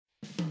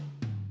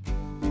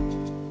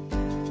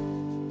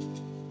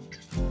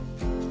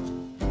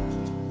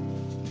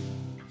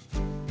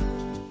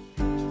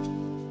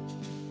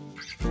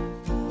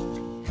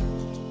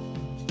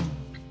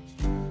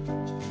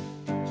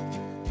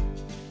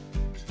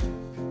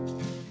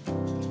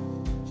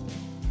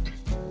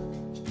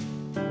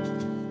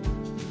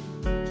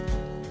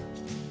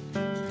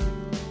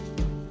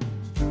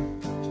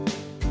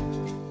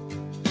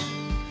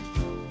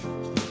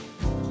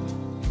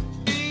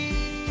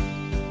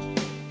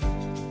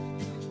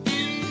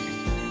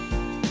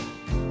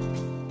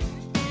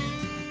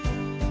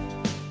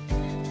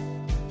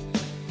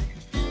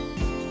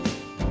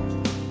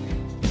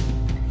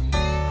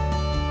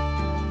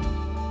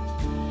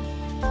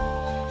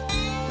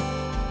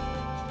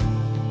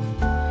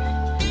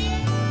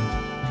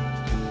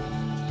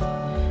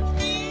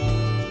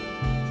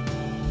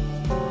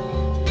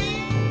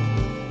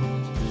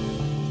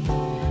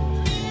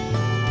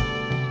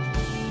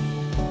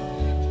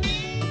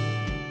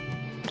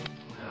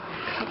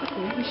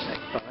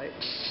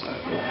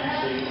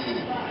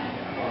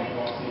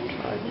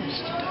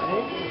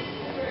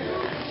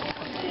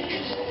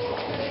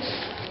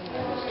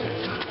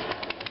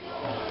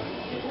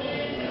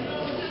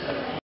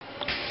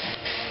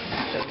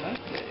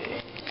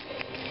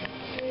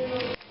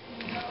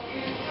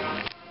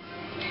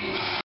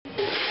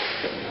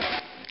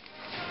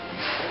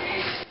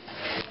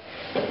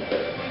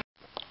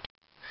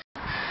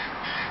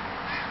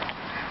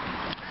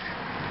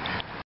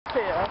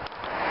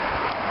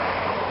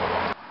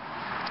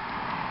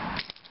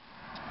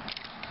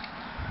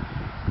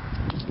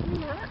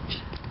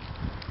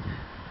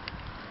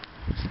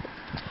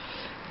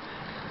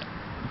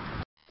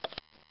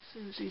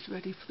Susie's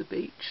ready for the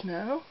beach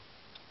now,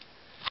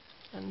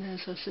 and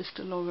there's her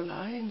sister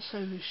Lorelei, and so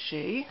is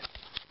she,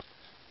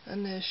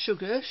 and there's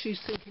Sugar, she's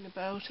thinking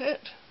about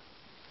it,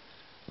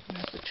 and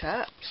there's the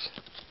chaps.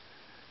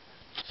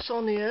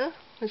 Sonia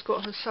has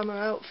got her summer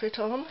outfit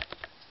on.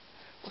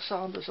 Well,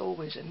 Sandra's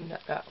always in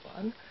that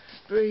one.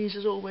 Breeze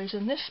is always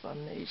in this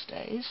one these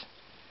days.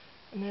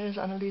 And there's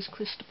Annalise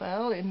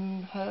Christabel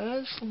in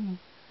hers, and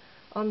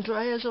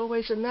Andrea's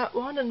always in that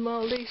one, and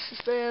Marlise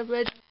is there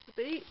ready for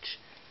the beach.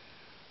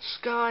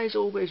 Sky's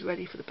always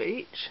ready for the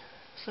beach,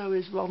 so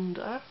is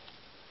Rhonda.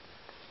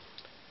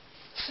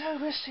 So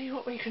we'll see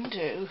what we can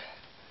do.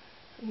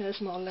 And there's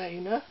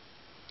Marlena.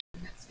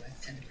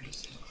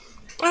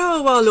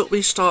 Oh well, look,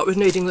 we start with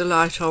needing the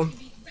light on.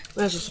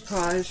 There's a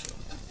surprise.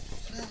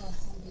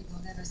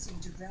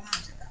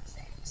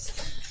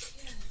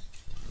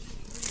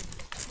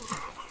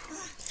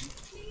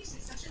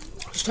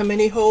 Just a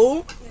mini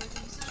haul.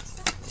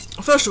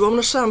 First of all, I'm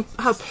going to say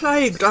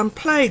I'm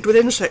plagued with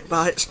insect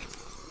bites.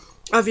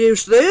 I've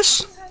used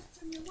this.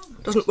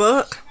 Doesn't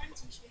work.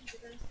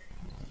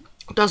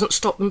 Doesn't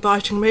stop them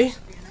biting me.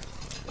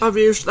 I've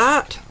used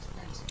that.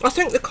 I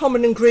think the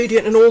common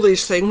ingredient in all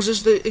these things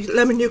is the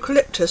lemon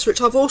eucalyptus,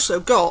 which I've also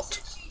got.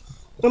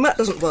 And that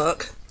doesn't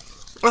work.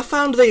 I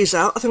found these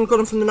out. I think I got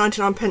them from the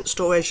 99p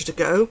store ages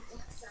ago.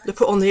 They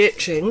put on the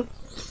itching.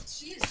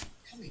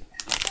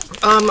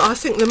 I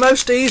think the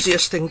most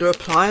easiest thing to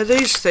apply are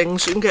these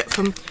things you can get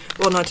from,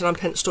 well,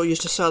 99p store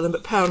used to sell them,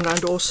 but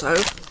Poundland also.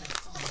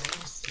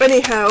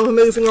 Anyhow, we're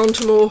moving on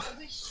to more.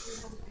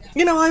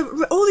 You know,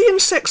 all the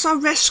insects I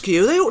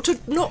rescue, they ought to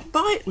not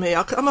bite me.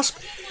 I must.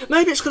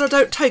 Maybe it's because I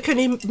don't take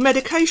any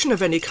medication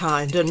of any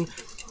kind, and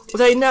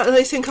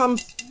they think I'm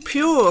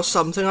pure or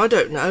something. I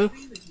don't know.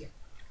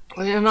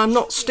 And I'm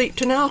not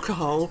steeped in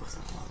alcohol.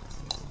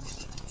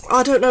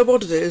 I don't know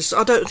what it is.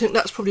 I don't think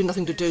that's probably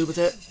nothing to do with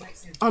it.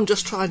 I'm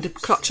just trying to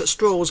clutch at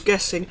straws,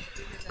 guessing.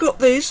 Got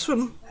these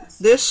from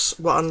this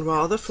one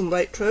rather from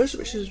Waitrose,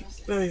 which is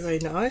very, very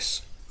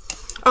nice.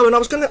 Oh, and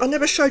I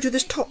never showed you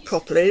this top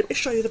properly. Let me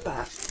show you the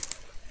back.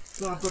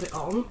 So I've got it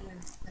on.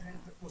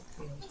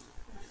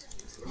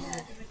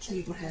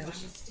 Leave my hair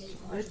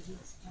aside.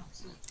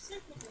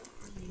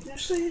 Can you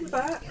see the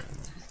back?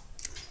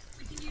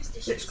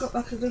 It's got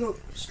like a little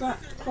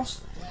strap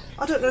across.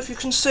 I don't know if you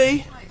can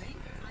see,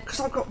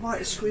 because I've got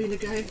white screen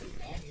again.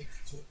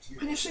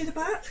 Can you see the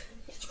back?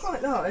 It's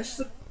quite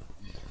nice.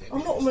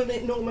 I'm not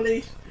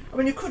normally. I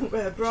mean, you couldn't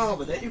wear a bra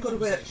with it, you've got to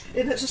wear it,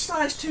 and it's a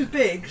size too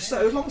big,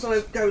 so as long as I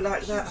go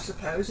like that, I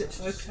suppose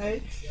it's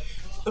okay.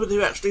 Whether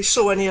you actually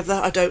saw any of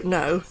that, I don't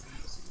know.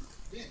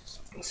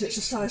 So it's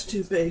a size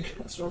too big,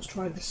 that's what I was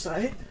trying to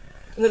say.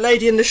 And the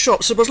lady in the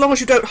shop said, well, as long as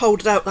you don't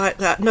hold it out like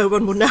that, no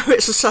one will know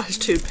it's a size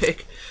too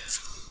big.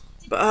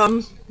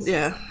 But,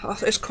 yeah,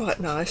 it's quite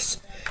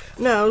nice.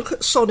 Now, look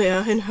at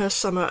Sonia in her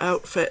summer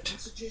outfit.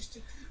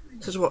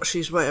 This is what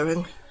she's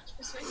wearing.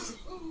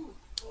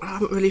 I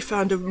haven't really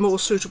found a more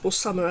suitable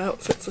summer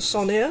outfit for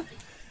Sonia.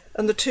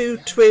 And the two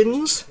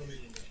twins,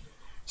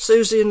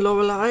 Susie and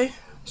Lorelei.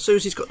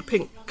 Susie's got the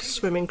pink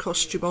swimming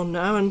costume on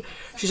now, and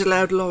she's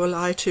allowed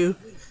Lorelei to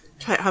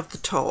have the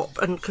top,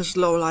 and because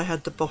Lorelei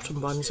had the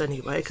bottom ones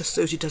anyway, because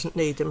Susie doesn't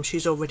need them,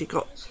 she's already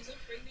got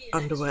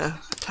underwear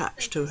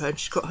attached to her, and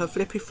she's got her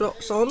flippy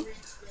flops on.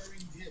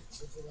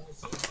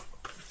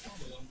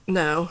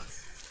 Now,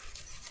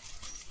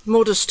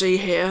 Modesty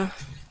here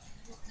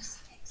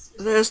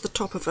there's the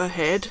top of her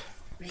head.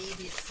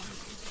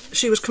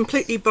 She was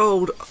completely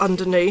bald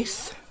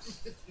underneath,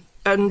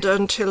 and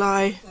until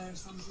I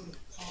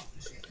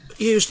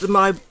used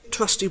my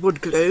trusty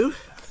wood glue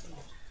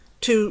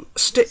to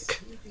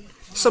stick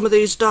some of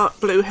these dark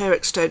blue hair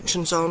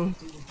extensions on.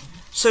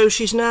 So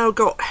she's now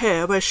got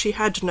hair where she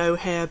had no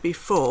hair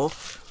before.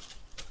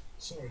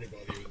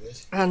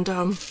 And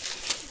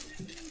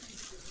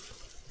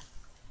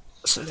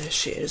so there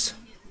she is.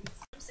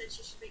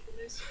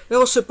 I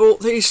also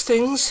bought these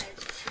things.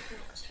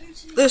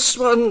 This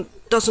one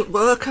doesn't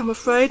work, I'm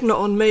afraid, not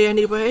on me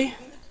anyway.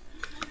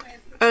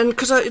 And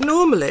because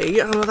normally,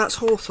 oh, that's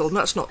hawthorn,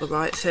 that's not the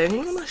right thing.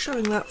 What am I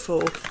showing that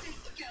for?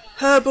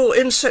 Herbal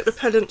insect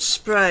repellent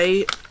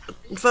spray.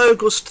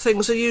 Vogel's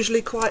things are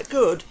usually quite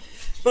good.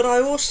 But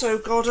I also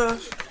got a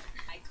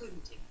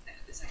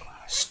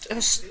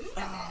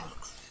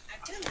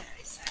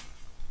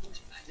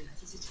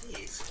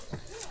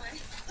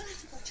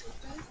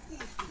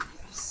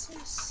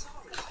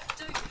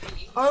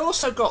I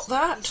also got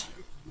that,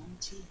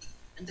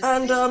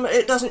 and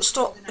it doesn't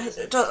stop.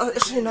 It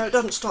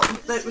doesn't stop.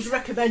 It was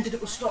recommended it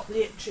will stop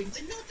the itching,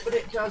 but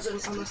it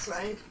doesn't, I'm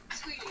afraid.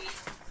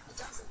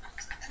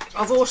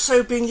 I've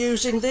also been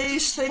using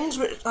these things,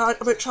 which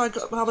I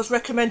was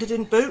recommended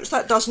in Boots.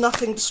 That does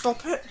nothing to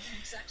stop it.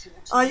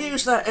 I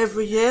use that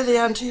every year, the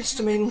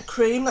antihistamine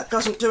cream. That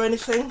doesn't do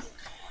anything.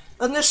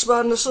 And this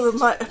one sort of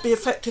might be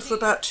effective for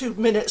about 2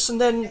 minutes, and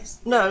then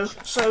no.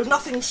 So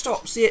nothing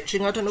stops the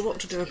itching. I don't know what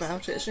to do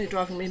about it. It's really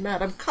driving me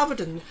mad. I'm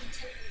covered in,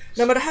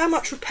 no matter how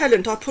much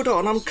repellent I put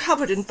on, I'm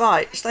covered in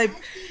bites.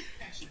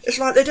 It's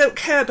like they don't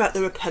care about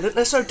the repellent.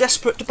 They're so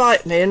desperate to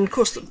bite me. And of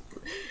course, the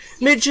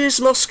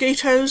midges,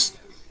 mosquitoes,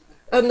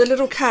 and the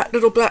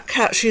little black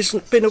cat. She's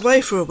been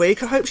away for a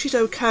week. I hope she's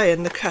okay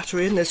in the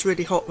cattery in this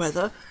really hot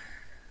weather,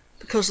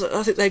 because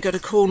I think they go to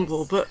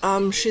Cornwall, but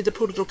the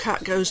poor little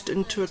cat goes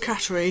into a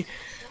cattery,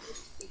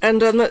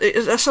 and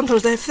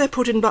sometimes they're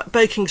put in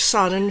baking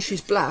sun, and she's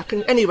black,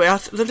 and anyway,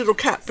 the little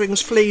cat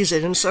brings fleas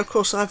in, and so of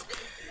course I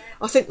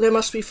think there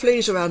must be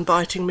fleas around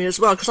biting me as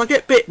well, because I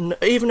get bitten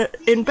even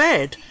in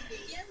bed.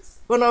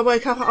 When I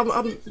wake up,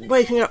 I'm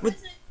waking up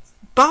with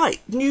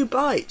new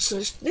bites,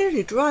 and it's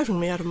nearly driving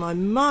me out of my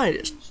mind.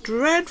 It's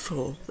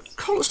dreadful.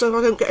 Constantly,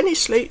 I don't get any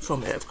sleep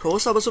from it, of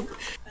course. I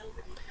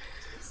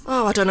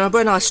don't know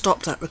when I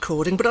stopped that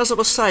recording, but as I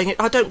was saying,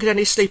 I don't get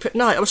any sleep at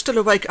night. I was still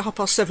awake at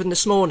 7:30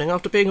 this morning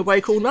after being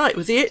awake all night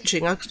with the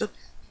itching.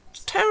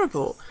 It's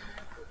terrible.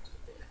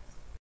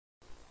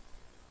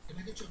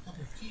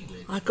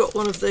 I got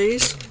one of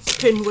these,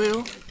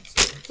 pinwheel,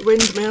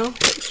 windmill.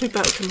 Takes me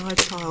back to my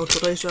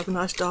childhood. I used to have a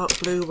nice dark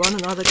blue one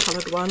and other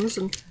coloured ones,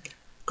 and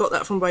got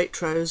that from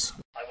Waitrose.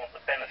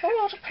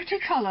 Oh, what a pretty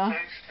colour.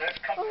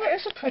 Oh, that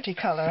is a pretty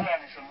colour.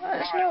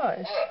 That is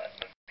nice.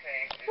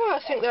 Well, I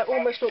think that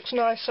almost looks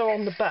nicer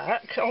on the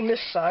back, on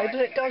this side, than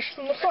it does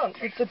from the front,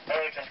 with the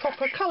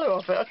proper colour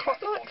of it. I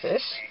quite like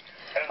this.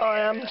 I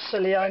am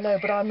silly, I know,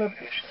 but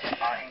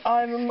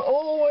I'm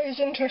always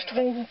interested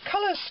in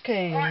colour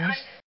schemes.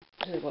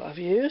 This is what I've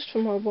used for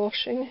my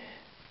washing.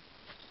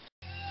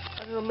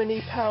 A little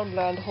mini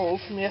Poundland haul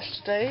from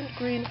yesterday.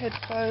 Green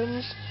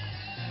headphones.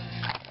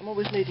 I'm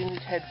always needing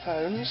these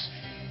headphones.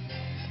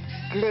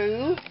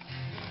 Glue.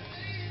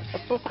 A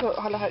book.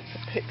 I like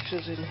the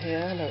pictures in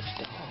here. I know it's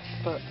dark,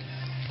 but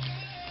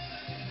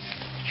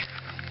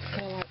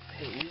I like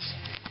these.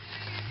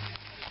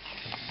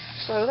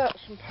 So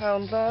that's from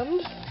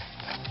Poundland.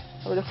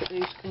 Have a look at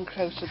these in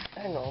closer.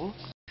 Hang on.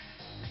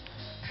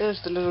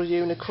 There's the little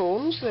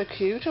unicorns. They're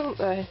cute, aren't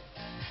they?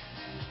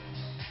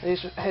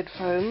 These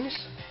headphones.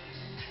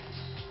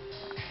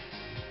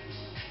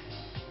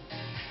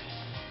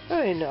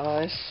 Very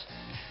nice.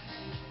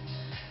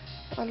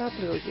 I love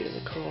little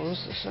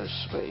unicorns. They're so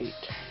sweet.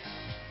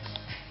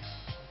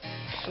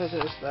 So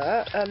there's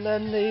that, and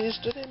then these,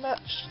 do they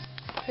match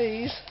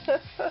these? It's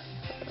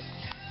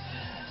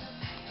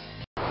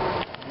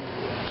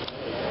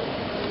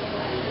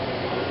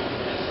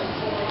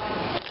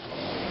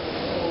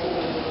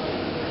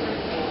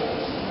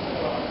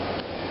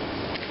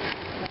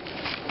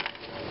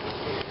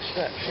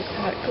actually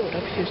quite good,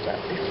 I've used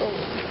that before.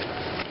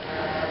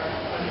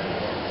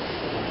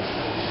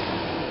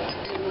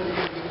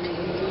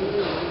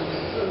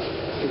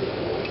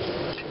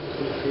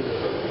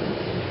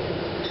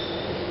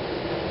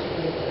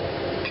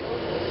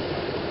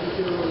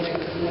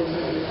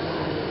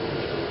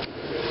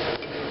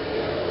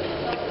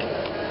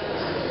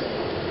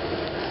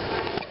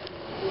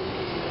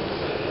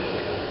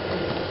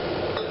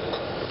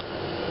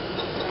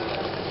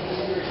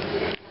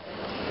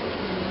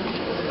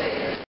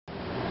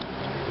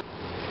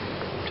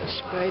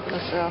 Sprayed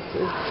myself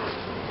with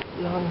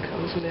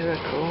Lancome's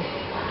Miracle,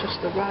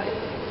 just the right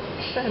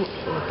scent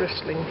for a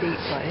bristling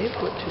heat wave,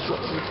 which is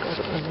what we've got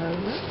at the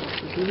moment,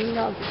 which is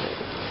lovely.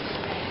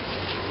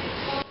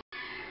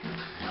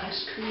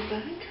 Ice cream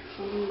bag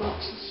from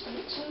Marks and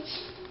Spencer's.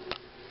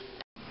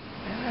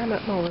 I am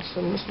at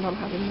Morrison's and I'm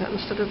having that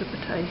instead of the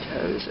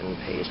potatoes and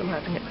peas. I'm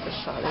having it with a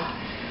salad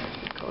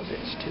because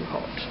it's too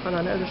hot, and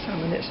I know the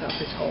salmon itself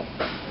is hot.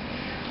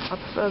 I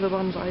prefer the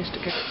ones I used to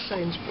get at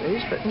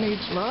Sainsbury's, but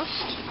needs must.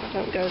 I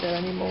don't go there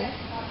anymore.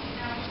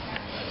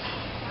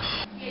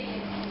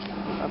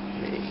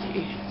 Lovely.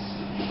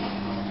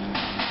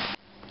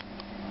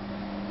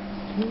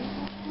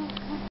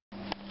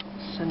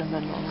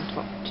 Cinnamon on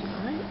top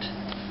tonight.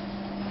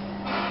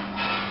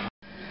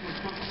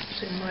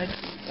 It's in my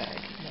bag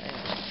now.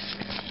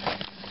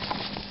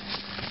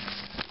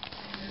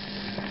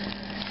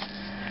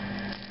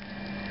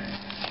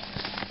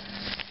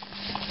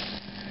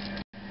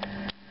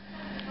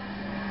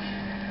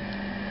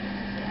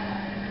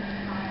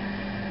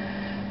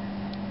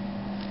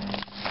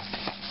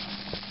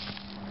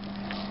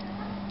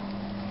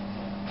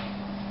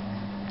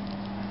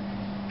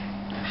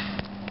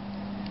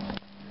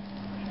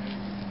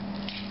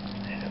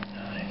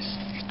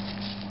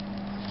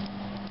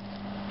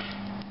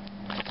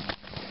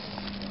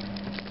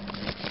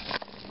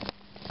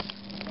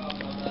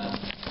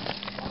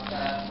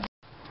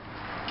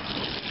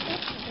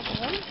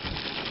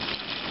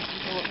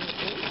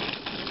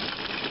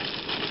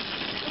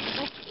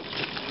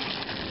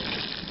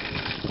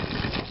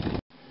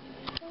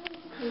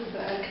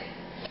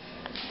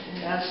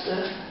 Asda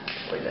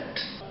toilet.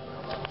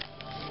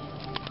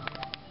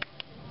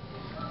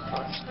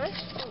 That's nice.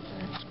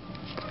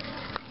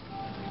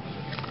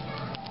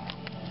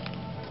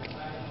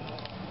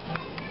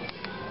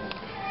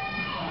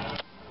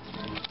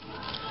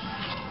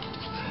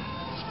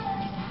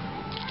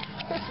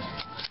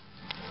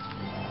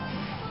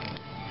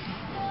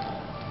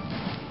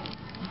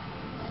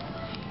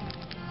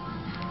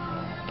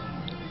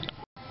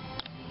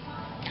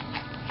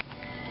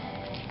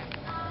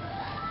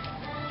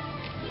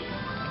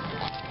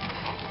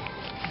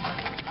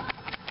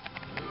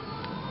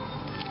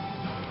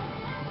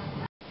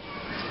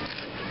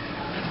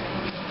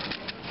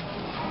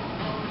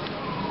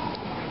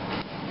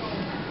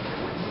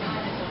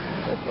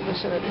 I've got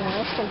this in at the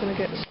house, so I'm going to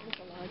get this because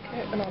I like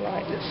it, and I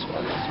like this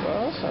one as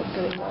well, so I'm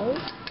getting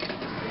those.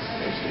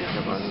 There's the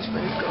other ones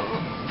they've got.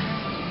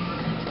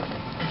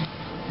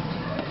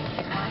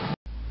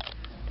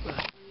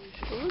 Right,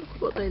 look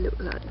what they look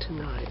like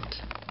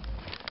tonight.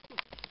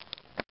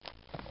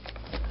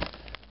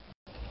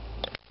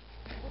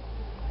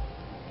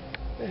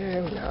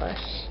 Very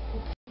nice.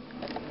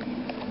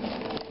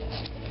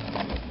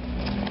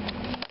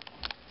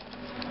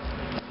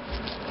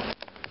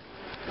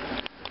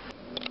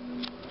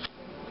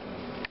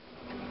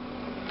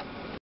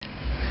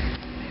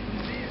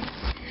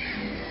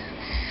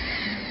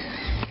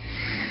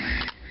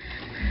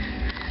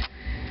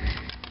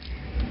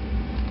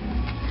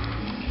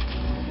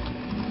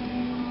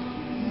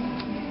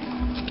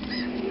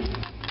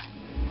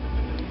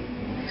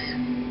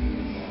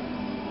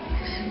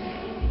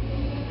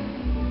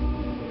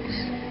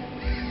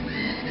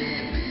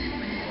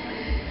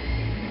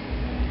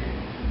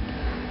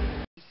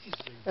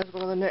 There's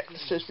one of the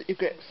necklaces that you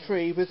get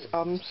free with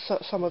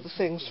some of the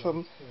things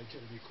from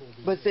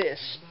with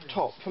this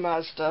top from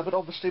Asda, but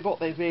obviously what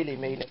they really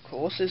mean, of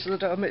course, is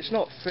that it's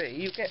not free.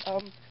 You get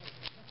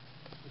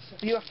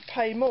you have to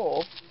pay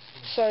more.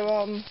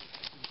 So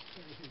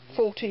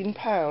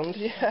 £14,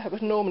 yeah,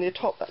 but normally a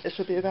top like this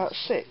would be about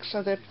 £6.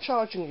 So they're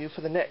charging you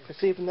for the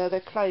necklace, even though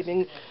they're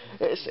claiming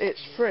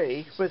it's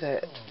free with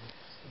it.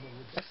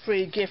 A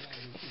free gift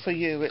for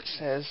you, it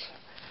says.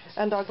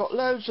 And I got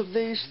loads of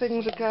these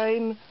things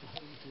again,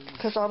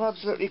 because I'm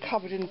absolutely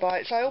covered in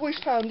bites. I always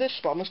found this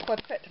one was quite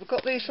effective. I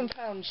got these from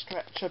Pound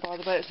Stretcher, by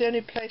the way. It's the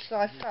only place that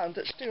I found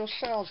that still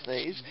sells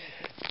these.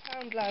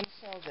 Poundland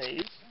sell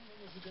these.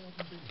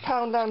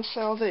 Poundland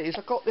sell these.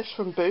 I got this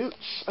from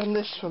Boots and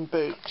this from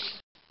Boots.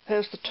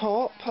 Here's the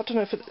top. I don't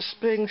know if it's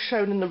being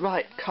shown in the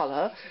right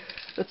colour.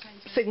 The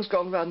thing's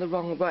gone round the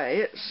wrong way.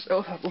 It's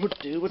it would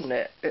do, wouldn't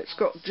it? It's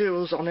got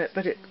jewels on it,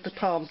 but the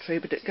palm tree,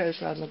 but it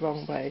goes round the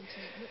wrong way.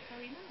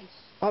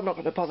 I'm not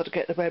going to bother to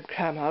get the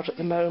webcam out at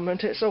the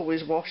moment. It's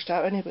always washed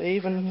out anyway,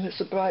 even if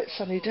it's a bright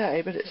sunny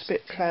day, but it's a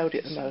bit cloudy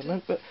at the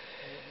moment. But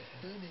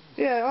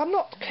yeah, I'm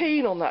not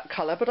keen on that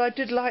colour, but I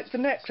did like the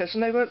necklace,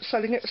 and they weren't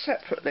selling it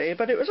separately.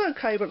 But it was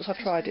okay once I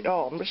tried it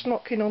on, but just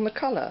not keen on the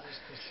colour.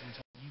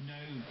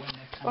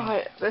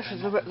 Right, this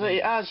is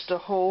the Asda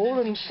haul,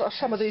 and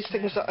some of these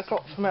things that I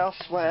got from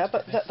elsewhere,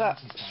 but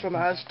that's from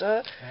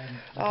Asda.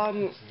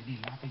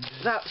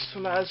 That's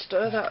from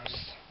Asda, that's...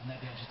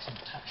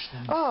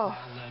 Oh,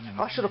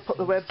 I should have put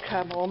the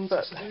webcam on,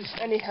 but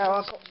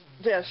anyhow,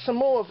 some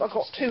more. I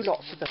got 2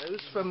 lots of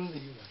those from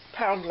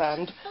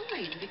Poundland.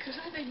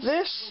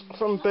 This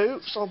from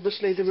Boots,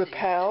 obviously the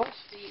Repel.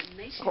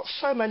 I've got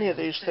so many of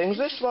these things.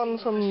 This one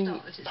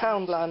from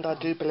Poundland, I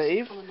do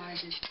believe.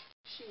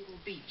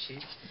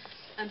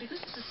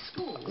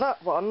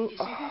 That one,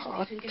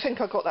 I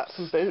think I got that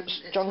from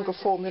Boots. Jungle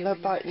Formula,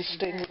 Bite and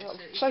Sting. I'm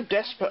so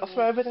desperate, I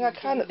throw everything I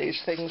can at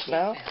these things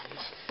now.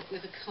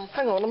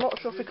 Hang on, I'm not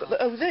sure if we got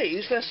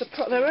these.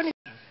 They're only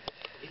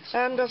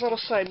And as I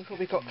was saying before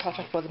we got cut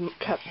off by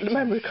the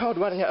memory card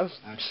running out of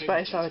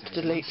space, I had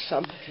to delete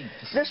some.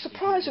 They're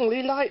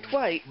surprisingly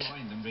lightweight.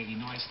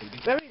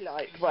 Very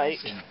lightweight.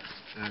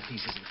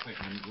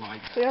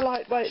 See how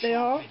lightweight they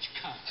are?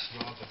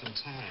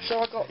 So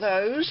I got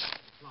those.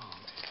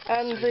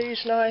 And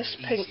these nice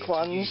pink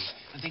ones.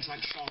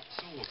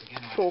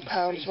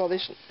 £4 as well,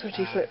 these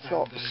pretty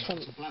flip-flops from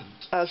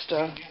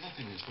Asda.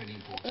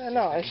 They're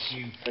nice,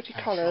 pretty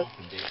coloured.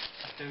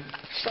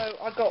 So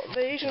I got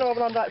these, you know what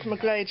I like from a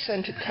Glade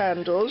scented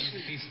candles.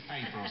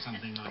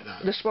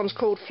 This one's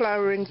called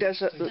Flowering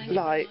Desert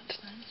Light.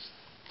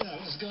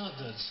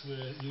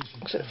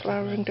 Is it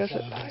Flowering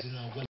Desert Light?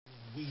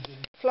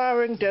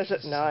 Flowering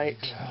Desert Night.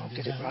 I'll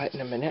get it right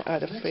in a minute. I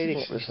had a feeling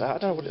it was that. I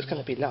don't know what it's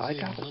going to be like.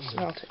 I haven't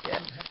smelt it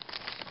yet.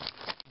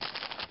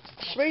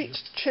 Sweet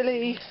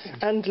chilli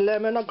and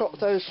lemon. I got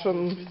those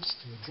from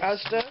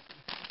Asda.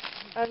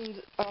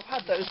 And I've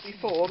had those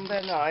before and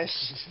they're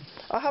nice.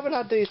 I haven't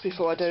had these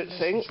before, I don't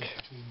think.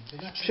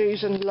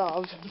 Cheese and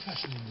Love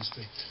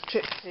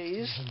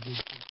chickpeas.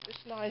 This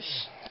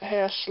nice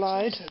hair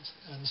slide.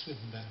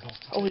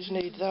 Always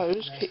need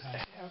those. Keep the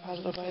hair out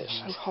of the way.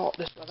 It's so hot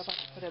this weather. I've had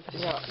to put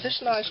everything up.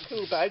 This nice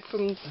cool bag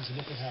from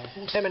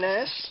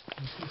M&S.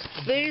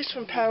 These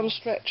from Pound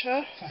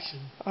Stretcher.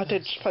 I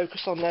did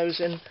focus on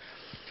those in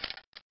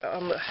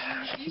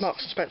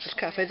Marks and Spencer's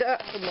cafe.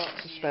 That from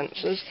Marks and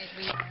Spencer's.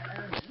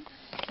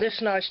 This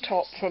nice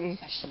top from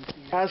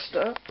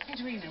Asda.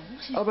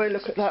 I'll really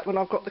look at that when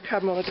I've got the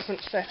camera on a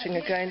different setting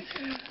again.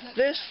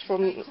 This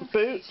from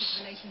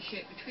Boots.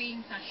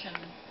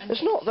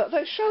 It's not that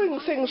they're showing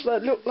things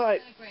that look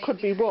like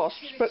could be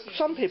wasps, but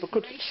some people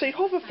could see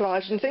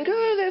hoverflies and think,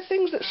 oh, they're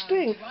things that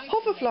sting.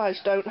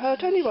 Hoverflies don't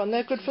hurt anyone,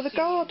 they're good for the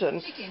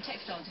garden.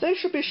 They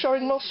should be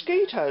showing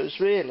mosquitoes,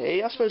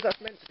 really. I suppose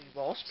that's meant to be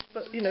wasps,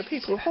 but you know,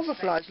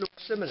 hoverflies look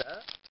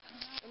similar.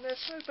 And they're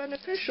so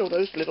beneficial,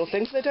 those little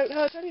things, they don't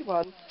hurt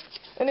anyone.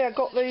 Anyway, I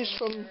got these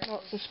from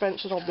Marks and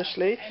Spencer's,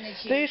 obviously.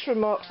 These from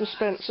Marks and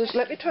Spencer's.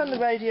 Let me turn the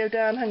radio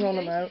down, hang on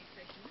a moment.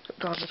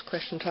 God, there's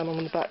question time on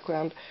in the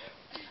background.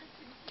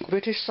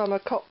 British Summer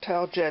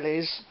Cocktail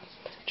Jellies.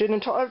 Gin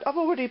and tonic. I've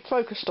already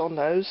focused on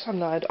those,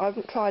 haven't I? I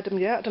haven't tried them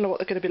yet. I don't know what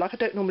they're going to be like. I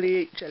don't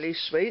normally eat jelly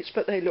sweets,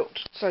 but they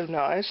looked so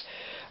nice.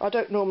 I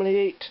don't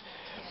normally eat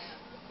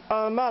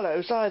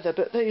mallows either,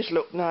 but these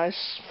look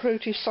nice.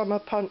 Fruity Summer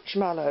Punch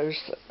Mallows.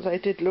 They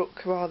did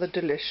look rather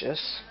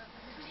delicious.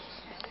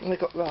 And they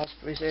got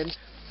raspberries in.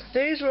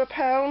 These were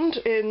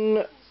 £1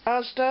 in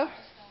Asda.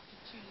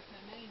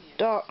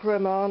 Dark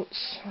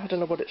Romance. I don't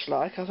know what it's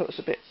like. I thought it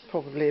was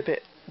probably a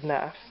bit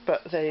naff,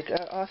 but there you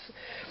go.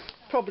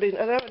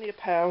 They're only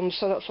 £1,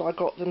 so that's why I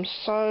got them.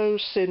 So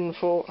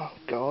sinful. Oh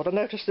God! I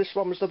noticed this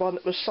one was the one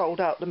that was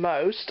sold out the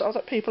most. I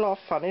thought people are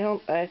funny,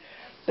 aren't they?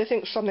 They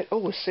think something, oh,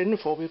 was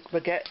sinful, we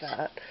forget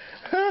that.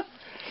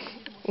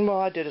 Well,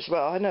 I did as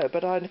well, I know,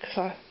 but I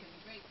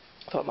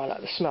thought I might like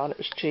the smell and it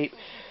was cheap.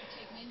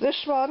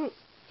 This one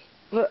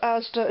that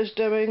Asda is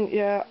doing,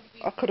 yeah,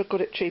 I could have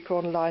got it cheaper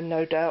online,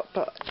 no doubt,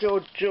 but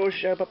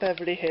Giorgio by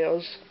Beverly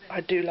Hills,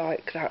 I do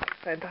like that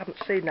scent. I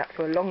haven't seen that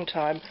for a long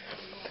time.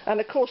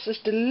 And of course this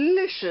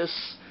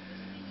delicious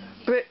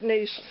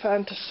Britney's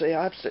Fantasy.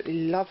 I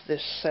absolutely love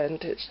this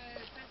scent. It's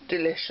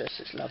delicious,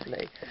 it's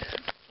lovely.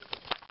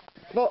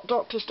 What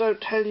Doctors Don't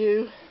Tell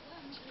You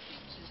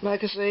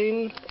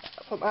magazine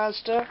from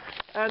Asda,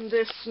 and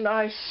this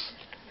nice,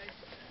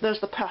 there's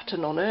the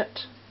pattern on it,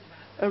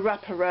 a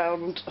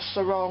wraparound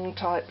sarong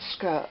type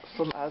skirt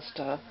from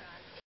Asda.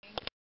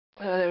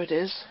 There it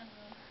is,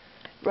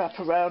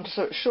 wraparound,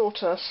 so it's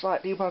shorter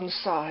slightly one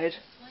side,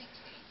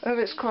 and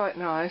it's quite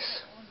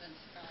nice.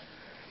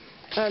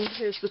 And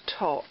here's the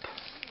top.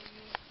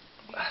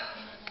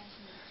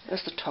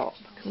 There's the top.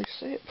 Can we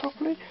see it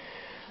properly?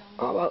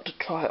 I'm about to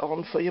try it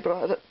on for you,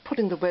 but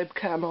putting the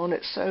webcam on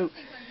it, so,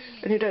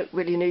 and you don't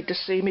really need to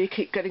see me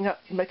keep getting up,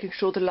 making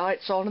sure the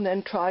light's on, and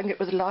then trying it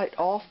with the light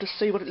off to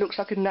see what it looks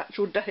like in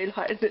natural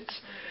daylight. And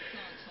it's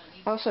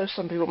also,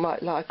 some people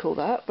might like all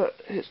that, but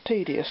it's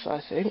tedious,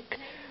 I think.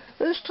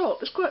 This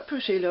top is quite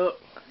pretty, look.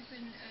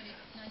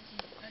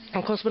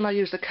 Of course, when I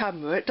use the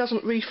camera, it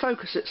doesn't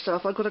refocus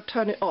itself. I've got to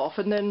turn it off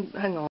and then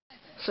hang on.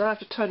 So I have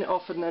to turn it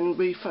off and then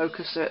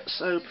refocus it,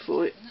 so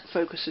before it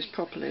focuses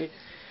properly.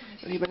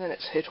 Even then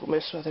it's hit or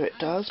miss whether it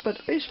does, but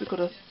at least we've got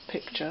a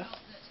picture.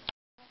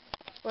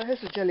 Well,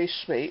 here's the jelly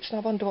sweets, and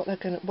I wonder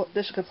what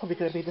this is probably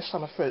going to be the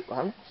summer fruit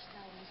one.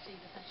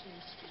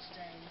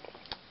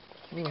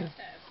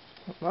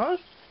 Nice.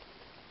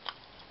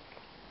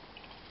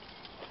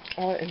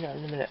 I'll let you know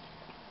in a minute.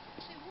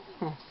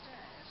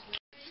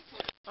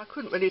 I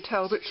couldn't really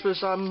tell which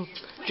was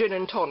gin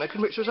and tonic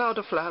and which was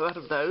elderflower out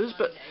of those,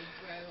 but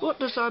what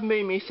does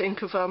Mimi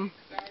think of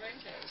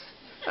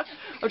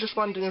I was just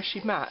wondering if she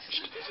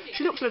matched.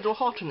 She looks a little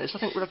hot in this. I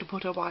think we'll have to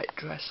put her white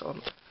dress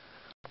on.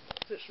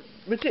 It's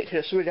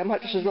ridiculous, really. I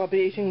might just as well be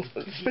eating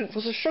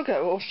spoonfuls of sugar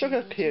or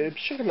sugar cubes,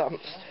 sugar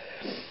lumps.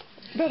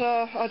 But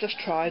I just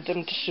tried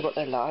them to see what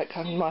they're like.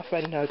 And my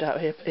friend, no doubt,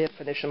 he'll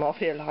finish them off.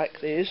 He'll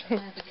like these.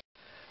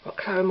 Well,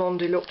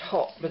 Claramondi looked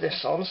hot with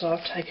this on, so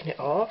I've taken it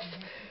off.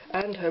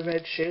 and her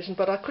red shoes,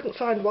 but I couldn't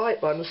find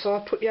white ones, so I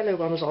put yellow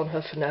ones on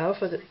her for now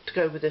to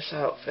go with this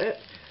outfit.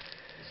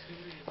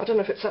 I don't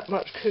know if it's that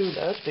much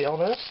cooler, to be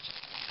honest,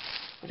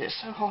 but it's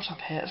so hot up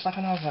here, it's like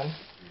an oven.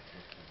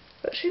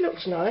 But she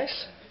looks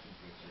nice.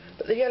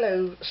 But the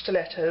yellow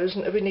stilettos,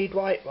 we need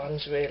white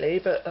ones really,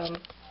 but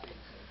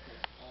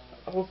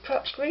well,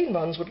 perhaps green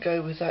ones would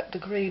go with that, the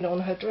green on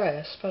her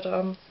dress, but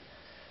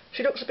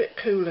she looks a bit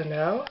cooler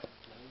now.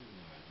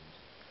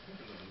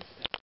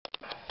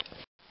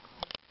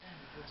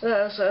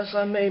 There's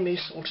Mimi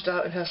sorted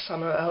out in her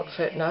summer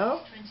outfit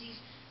now.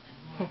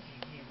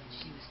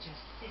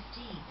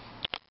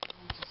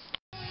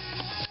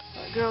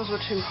 The girls were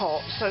too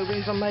hot, so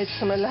we've made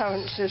some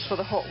allowances for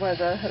the hot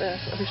weather.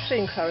 We've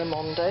seen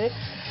Clarimonde.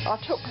 I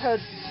took her...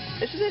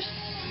 Is this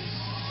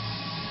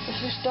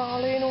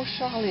Darlene or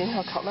Charlene?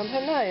 I can't remember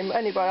her name.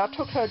 Anyway, I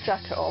took her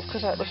jacket off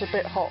because that was a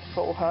bit hot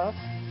for her.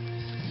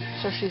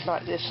 So she's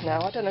like this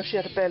now. I don't know if she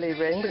had a belly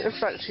ring, but it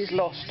looks like she's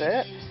lost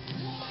it.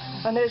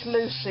 And there's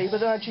Lucy,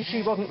 but actually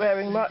she wasn't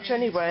wearing much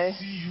anyway.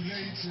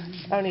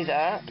 Only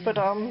that, but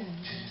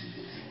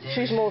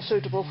she's more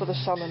suitable for the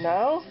summer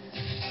now.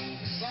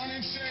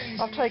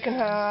 I've taken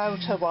her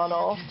outer one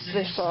off,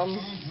 this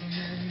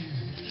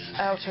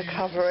outer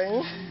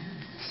covering,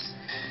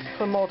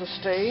 for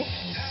modesty.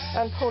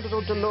 And poor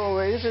little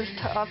Dolores,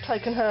 I've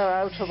taken her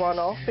outer one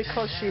off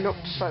because she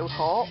looked so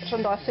hot,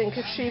 and I think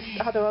if she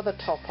had her other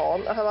top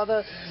on, her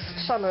other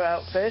summer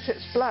outfit,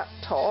 it's black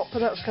top,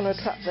 and that's going to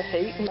attract the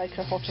heat and make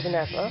her hotter than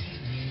ever.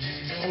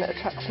 And it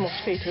attracts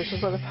mosquitoes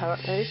as well,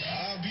 apparently.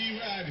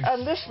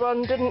 And this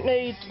one didn't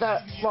need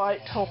that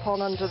white top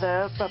on under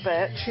there,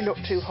 Babette. She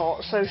looked too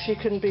hot, so she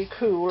can be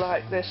cool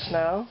like this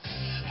now.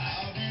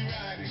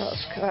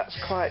 That's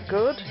quite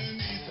good.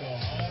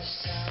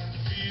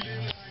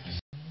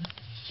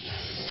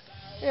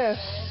 Yes.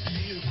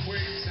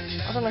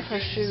 I don't know if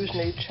her shoes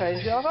need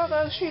changing. I don't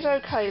know, she's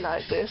okay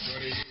like this.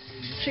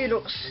 She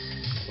looks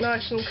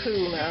nice and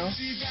cool now.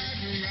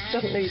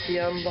 Doesn't need the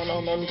one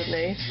on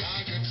underneath.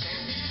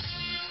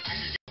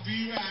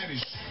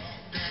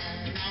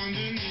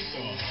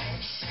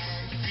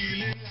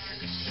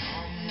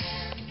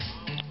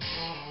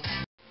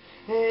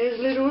 Here's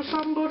little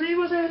somebody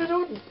with her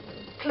little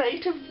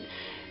plate of,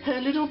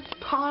 her little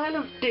pile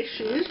of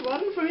dishes,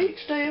 one for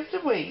each day of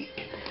the week.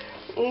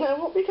 Now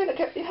what we're going to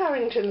get the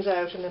Harringtons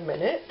out in a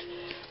minute.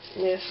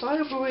 Yes,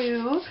 I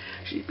will.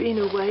 She's been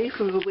away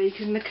for a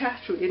week in the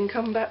cattery and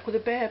come back with a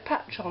bare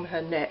patch on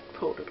her neck,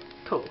 poor little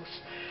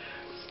puss.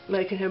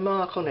 Making her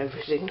mark on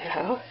everything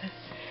now.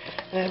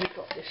 There we've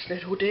got this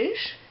little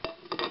dish.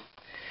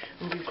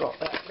 And we've got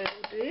that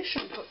little dish.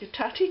 And we've got your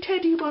Tatty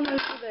Teddy one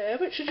over there,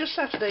 which is your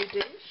Saturday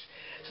dish.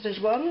 So there's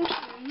 1,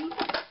 2,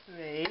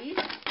 3,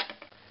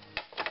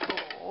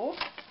 4,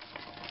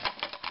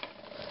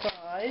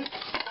 5,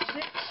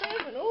 6,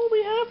 7.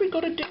 Oh, we've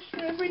got a dish for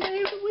every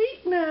day of the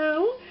week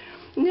now.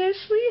 Yes,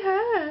 we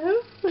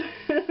have.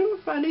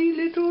 Funny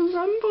little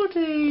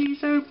somebody.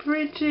 So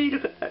pretty.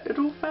 Look at that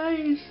little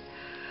face.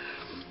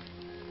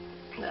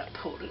 That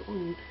poor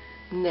little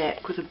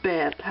neck with a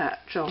bare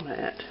patch on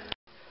it.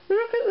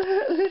 Look at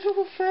that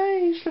little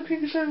face,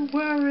 looking so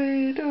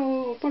worried.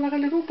 Oh, like a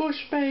little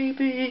bush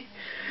baby.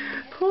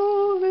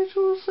 Poor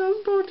little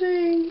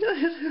somebody.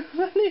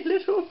 Funny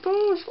little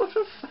boss, what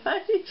a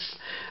face.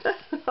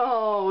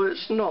 Oh,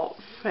 it's not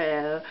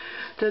fair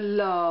to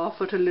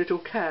laugh at a little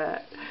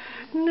cat.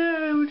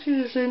 No, it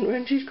isn't,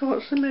 when she's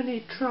got so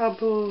many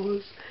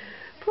troubles.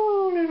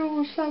 Poor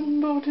little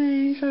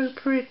somebody, so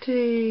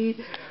pretty.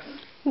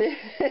 Look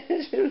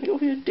at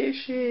your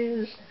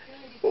dishes.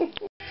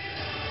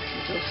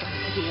 She's also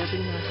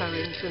having her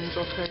Harringtons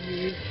off her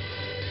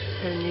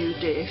new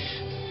dish,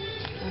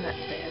 and that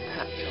bare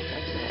patch on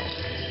her there.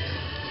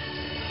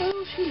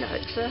 Oh, she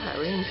likes her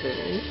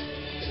Harringtons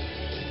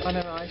on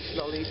a nice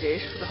lolly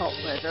dish for the hot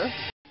weather.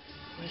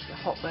 There's the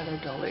hot weather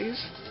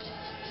dollies.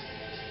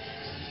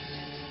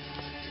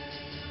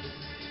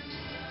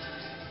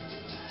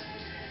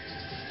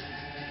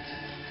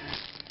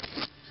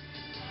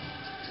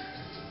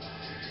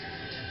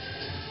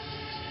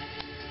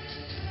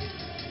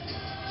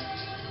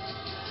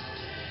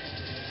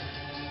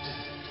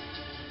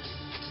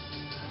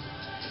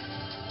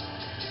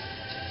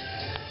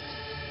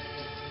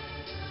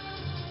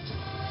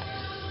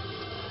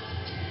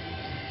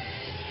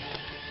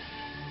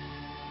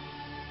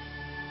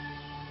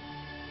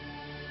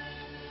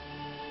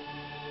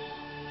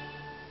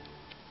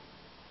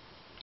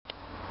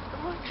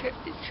 Check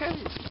the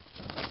cherries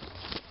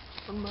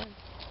on my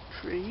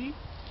tree.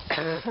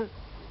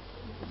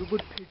 The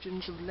wood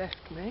pigeons have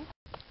left me.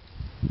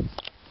 Look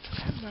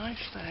how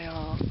nice they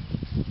are.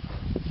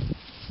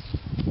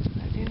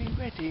 They're nearly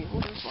ready.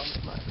 Oh, there's one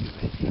that might be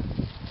ready.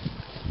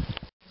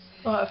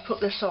 Right, I've put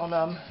this on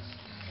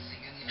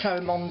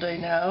Clarimonde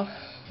now.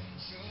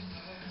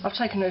 I've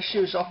taken her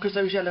shoes off because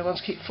those yellow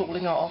ones keep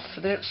falling off.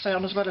 They don't stay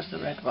on as well as the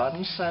red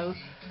ones, so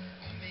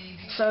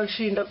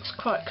she looks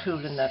quite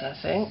cool in that, I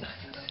think.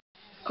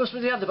 Of course,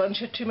 with the other one,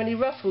 she had too many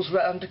ruffles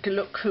round to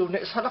look cool, and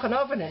it's like an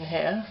oven in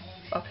here.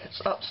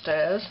 It's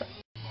upstairs.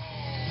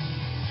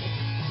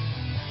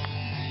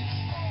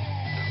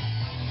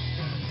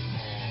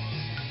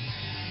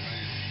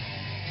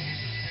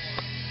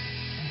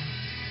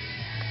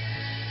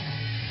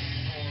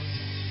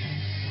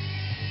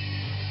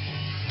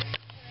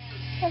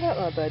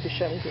 like my baby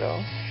chamois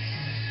glass.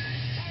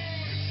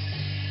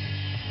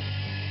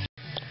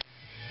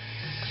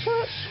 So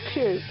that's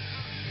cute.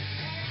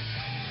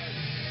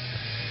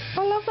 I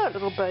love that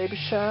little baby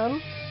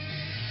sham.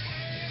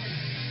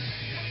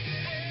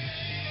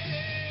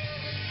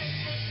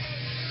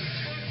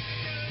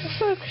 It's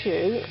so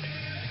cute.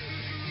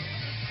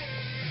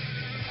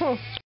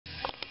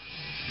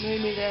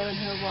 Mimi there in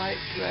her white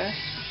dress.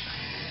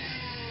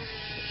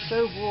 It's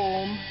so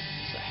warm.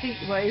 It's a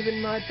heat wave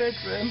in my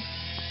bedroom.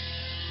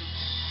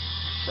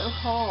 So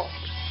hot.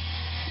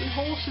 The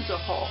horses are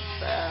hot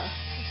there.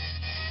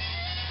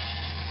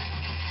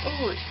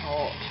 Oh, it's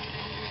hot.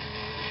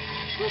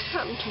 What's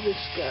happened to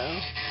this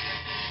girl?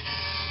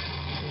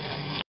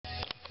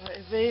 Right,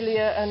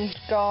 Evelia and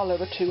Gala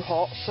were too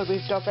hot, so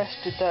we've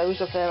divested those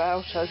of their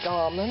outer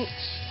garments.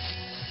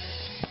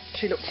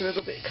 She looks a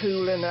little bit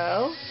cooler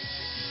now.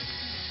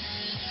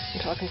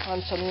 Until I can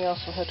find something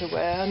else for her to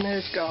wear. And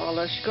there's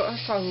Gala. She's got her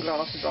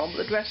sunglasses on,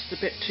 but the dress is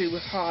a bit too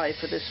high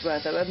for this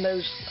weather, and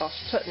those are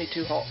certainly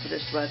too hot for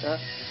this weather.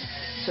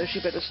 So she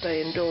better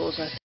stay indoors,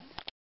 I think.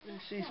 And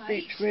she's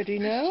beach ready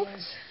now.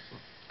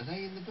 Are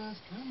they in the birth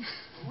plan?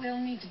 We'll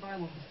need to buy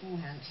one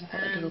beforehand.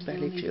 Got a little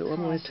belly jewel.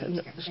 I'm going to turn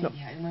it's not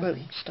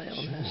won't stay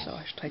on her, so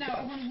I should take it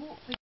off.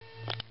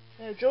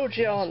 Now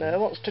Georgiana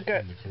wants to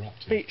get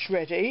beach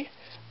ready,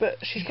 but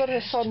she's got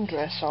her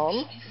sundress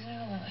on.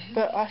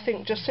 But I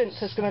think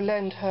Jacintha's going to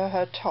lend her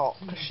her top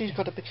because she's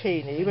got a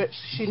bikini, which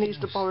she needs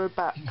to borrow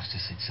back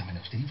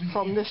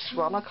from this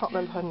one. I can't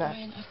remember her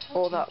name,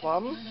 or that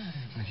one.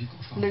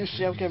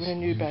 Lucy, I've given a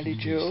new belly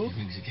jewel.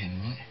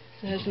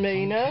 There's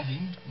Mina.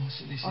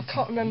 I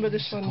can't remember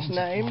this one's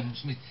name,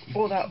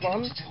 or that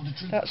one.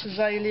 That's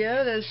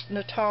Azalea. There's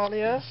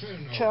Natalia,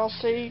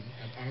 Chelsea,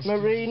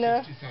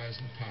 Marina,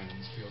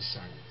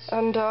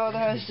 and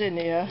there's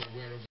Zinnia.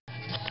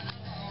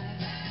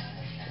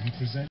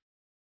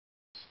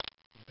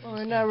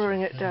 We're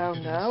narrowing it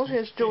down now.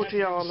 Here's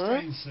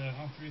Georgiana,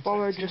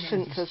 borrowed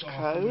Jacintha's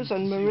clothes,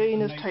 and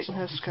Marina's taken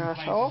her skirt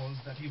off.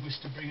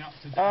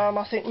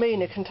 I think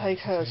Mina can take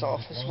hers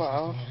off as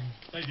well.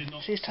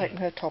 She's taken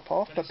her top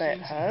off,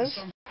 Babette has.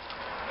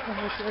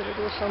 There's where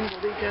little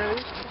somebody goes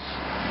to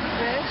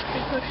rest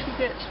because she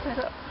gets fed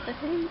up with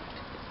the heat.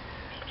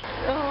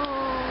 Oh,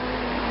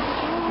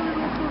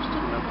 little puss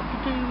doesn't know what to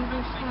do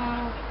with her.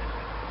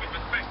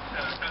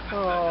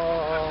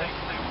 Oh.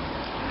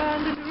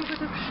 And a little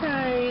bit of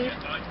shade,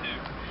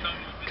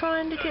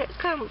 trying to get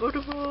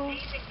comfortable.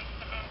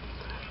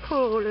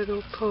 Poor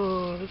little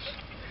paws.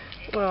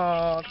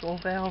 Oh, little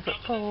velvet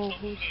paws.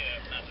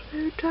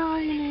 So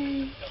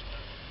tiny.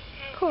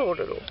 Poor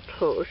little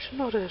puss,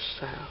 not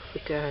herself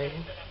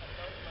again.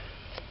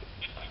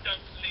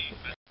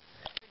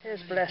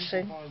 Here's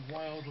Blessing.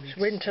 It's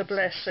Winter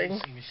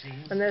Blessing.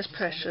 And there's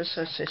Precious,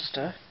 her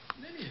sister.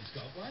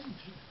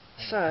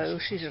 So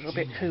she's a little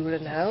bit cooler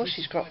now.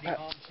 She's got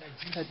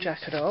her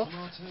jacket off.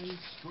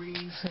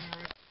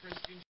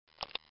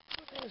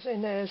 There's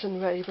Inez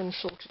and Raven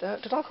sorted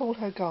out. Did I call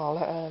her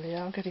Gala earlier?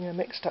 I'm getting her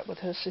mixed up with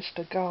her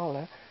sister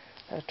Gala,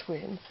 her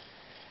twin.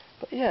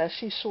 But yeah,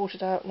 she's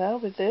sorted out now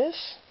with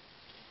this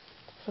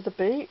for the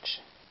beach,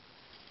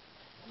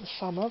 for the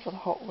summer, for the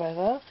hot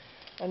weather.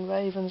 And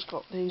Raven's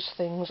got these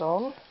things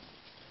on,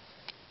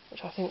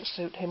 which I think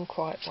suit him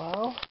quite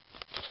well.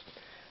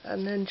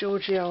 And then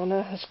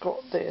Georgiana has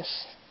got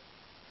this,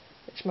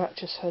 which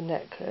matches her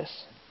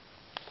necklace,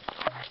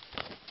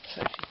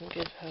 so she can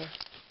give her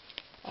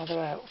other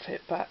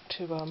outfit back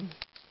to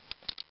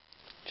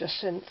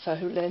Jacintha,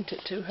 who lent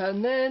it to her.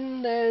 And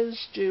then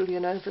there's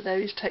Julian over there.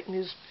 He's taken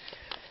his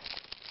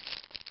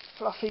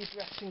fluffy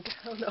dressing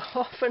gown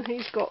off, and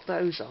he's got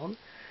those on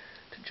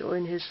to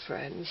join his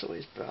friends or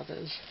his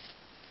brothers.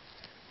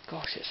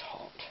 Gosh, it's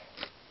hot.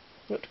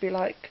 Look to be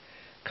like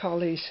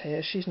Carly's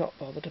here. She's not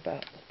bothered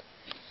about them.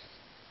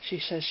 She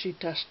says she'd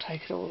just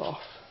take it all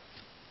off.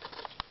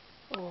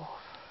 Oh.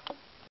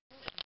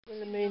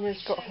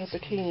 Wilhelmina's got her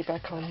bikini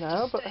back on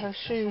now, but her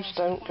shoes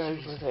don't go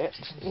with it.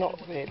 Not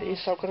really,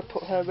 so I've got to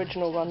put her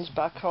original ones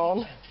back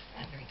on.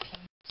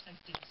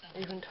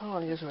 Even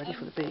Talia's ready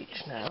for the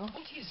beach now.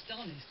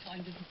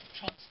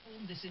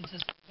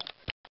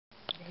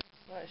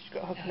 Right, she's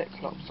got her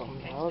flip-flops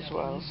on now as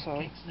well,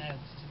 so...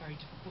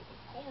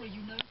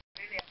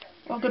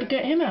 I've got to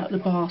get him out of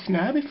the bath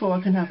now before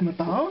I can have my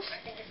bath.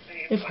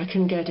 If I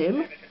can get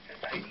him.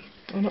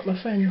 I'm at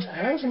my friend's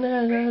house and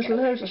there's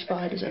loads of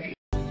spiders everywhere.